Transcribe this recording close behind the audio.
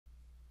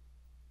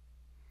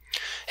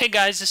Hey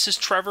guys, this is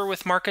Trevor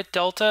with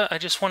MarketDelta. I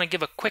just want to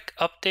give a quick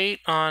update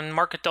on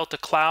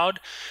MarketDelta Cloud.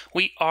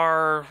 We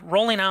are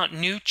rolling out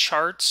new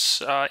charts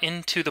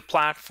into the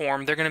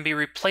platform. They're going to be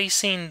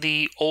replacing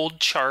the old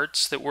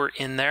charts that were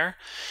in there,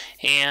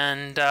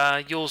 and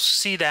you'll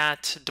see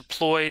that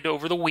deployed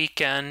over the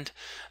weekend.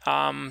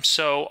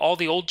 So all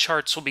the old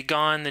charts will be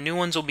gone, the new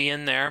ones will be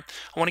in there.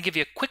 I want to give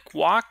you a quick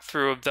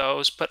walkthrough of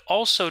those, but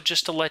also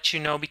just to let you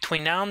know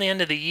between now and the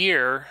end of the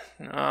year,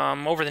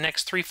 over the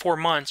next 3-4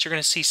 months, you're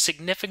going to see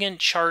significant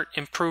chart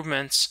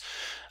improvements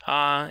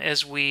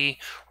as we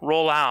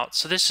roll out.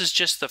 So this is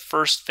just the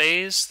first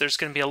phase. There's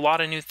going to be a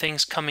lot of new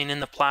things coming in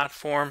the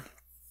platform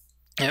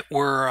that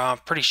we're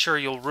pretty sure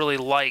you'll really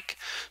like.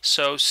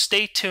 So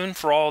stay tuned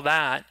for all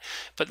that.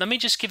 But let me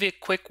just give you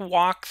a quick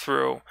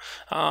walkthrough.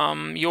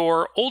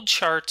 Your old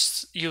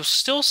charts, you'll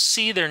still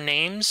see their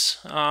names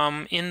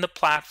in the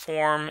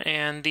platform,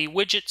 and the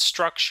widget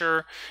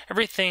structure,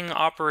 everything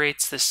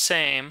operates the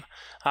same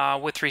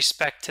with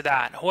respect to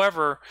that.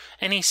 However,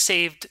 any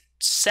saved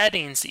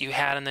settings that you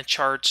had in the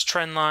charts,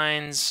 trend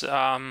lines,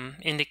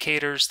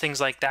 indicators, things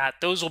like that,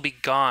 those will be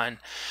gone.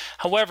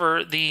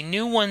 However, the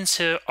new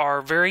ones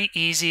are very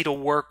easy to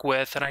work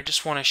with, and I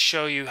just want to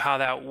show you how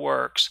that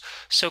works.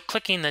 So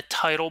clicking the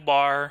title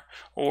bar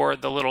or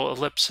the little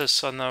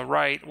ellipsis on the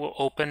right will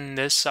open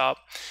this up,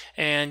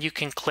 and you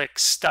can click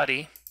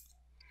Study,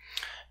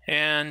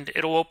 and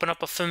it'll open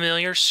up a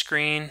familiar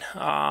screen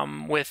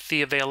with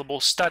the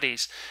available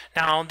studies.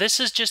 Now, this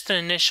is just an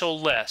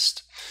initial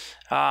list.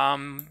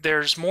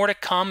 There's more to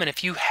come, and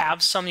if you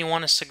have some you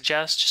want to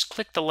suggest, just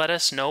click the Let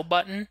Us Know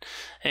button,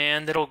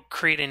 and it'll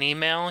create an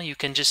email. You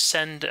can just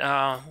send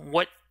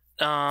what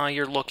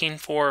you're looking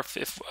for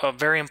if a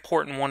very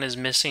important one is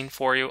missing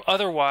for you.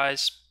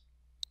 Otherwise,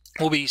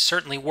 we'll be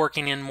certainly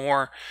working in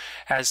more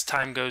as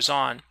time goes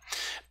on.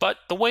 But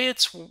the way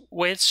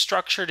it's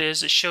structured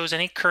is it shows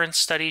any current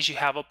studies you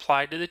have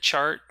applied to the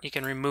chart. You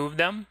can remove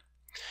them,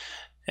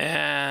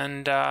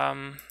 and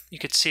you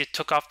can see it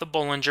took off the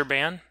Bollinger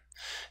Band.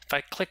 If I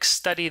click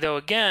Study though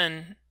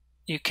again,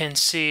 you can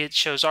see it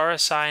shows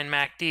RSI and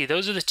MACD.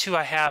 Those are the two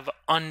I have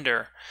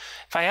under.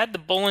 If I add the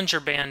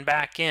Bollinger Band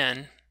back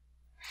in,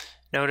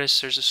 notice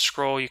there's a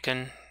scroll. You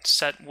can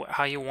set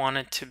how you want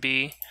it to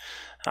be.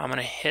 I'm going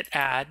to hit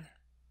Add.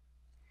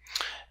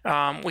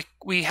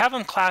 We have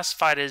them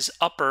classified as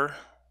upper,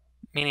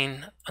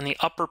 meaning on the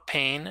upper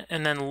pane,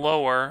 and then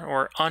lower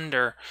or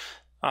under.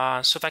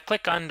 So if I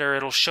click under,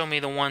 it'll show me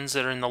the ones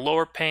that are in the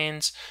lower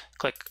panes.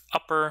 Click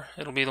upper,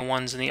 it'll be the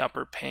ones in the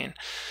upper pane.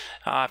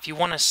 If you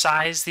want to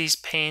size these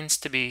panes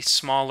to be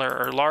smaller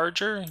or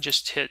larger,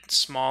 just hit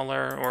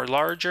smaller or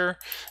larger,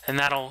 and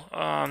that'll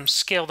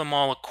scale them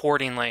all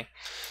accordingly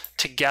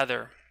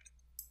together.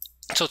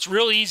 So it's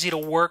real easy to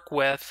work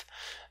with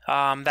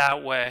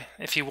that way.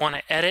 If you want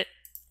to edit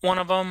one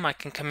of them, I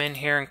can come in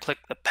here and click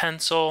the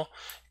pencil,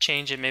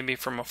 change it maybe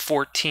from a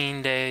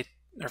 14-day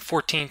or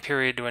 14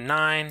 period to a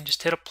 9.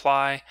 Just hit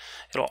apply.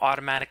 It'll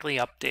automatically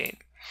update.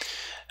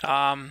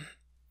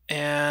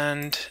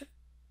 And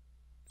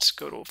let's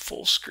go to a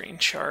full screen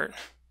chart.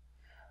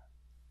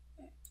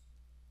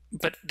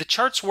 But the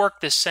charts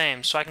work the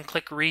same, so I can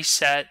click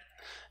reset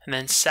and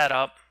then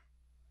setup.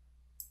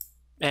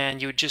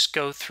 And you would just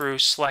go through,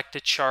 select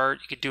a chart.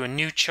 You could do a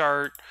new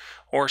chart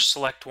or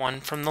select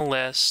one from the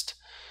list,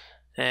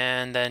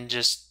 and then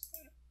just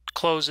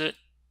close it,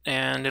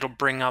 and it'll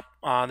bring up,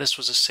 this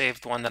was a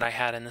saved one that I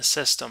had in the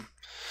system.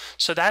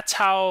 So that's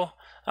how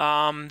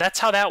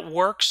that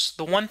works.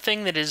 The one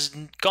thing that is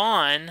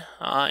gone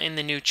in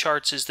the new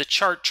charts is the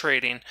chart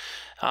trading.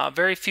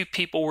 Very few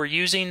people were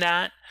using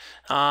that,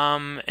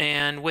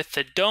 and with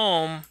the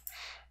dome,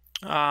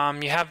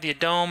 you have the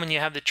dome and you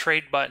have the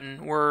trade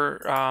button. We're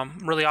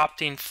really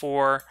opting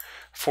for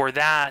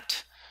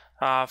that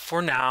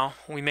for now.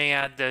 We may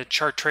add the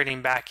chart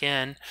trading back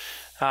in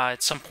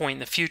at some point in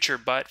the future,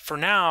 but for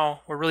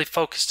now we're really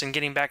focused on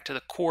getting back to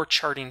the core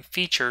charting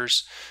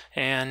features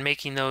and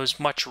making those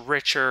much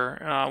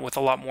richer with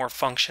a lot more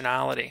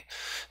functionality.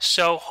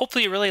 So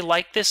hopefully you really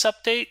like this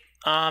update.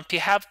 If you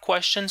have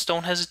questions,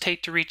 don't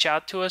hesitate to reach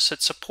out to us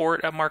at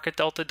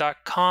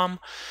support@marketdelta.com.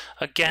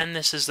 Again,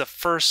 this is the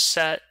first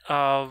set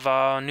of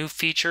new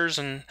features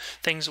and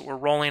things that we're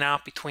rolling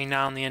out between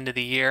now and the end of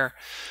the year.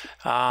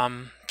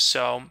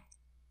 So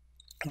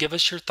give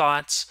us your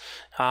thoughts.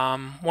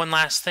 One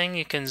last thing,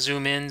 you can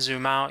zoom in,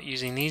 zoom out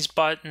using these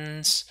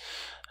buttons,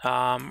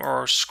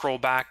 or scroll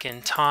back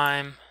in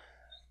time,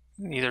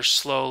 either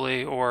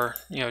slowly or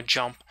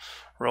jump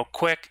real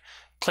quick.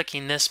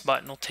 Clicking this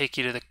button will take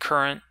you to the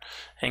current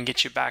and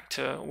get you back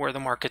to where the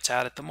market's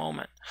at the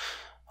moment.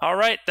 All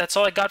right, that's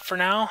all I got for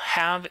now.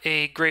 Have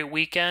a great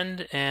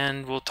weekend,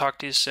 and we'll talk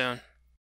to you soon.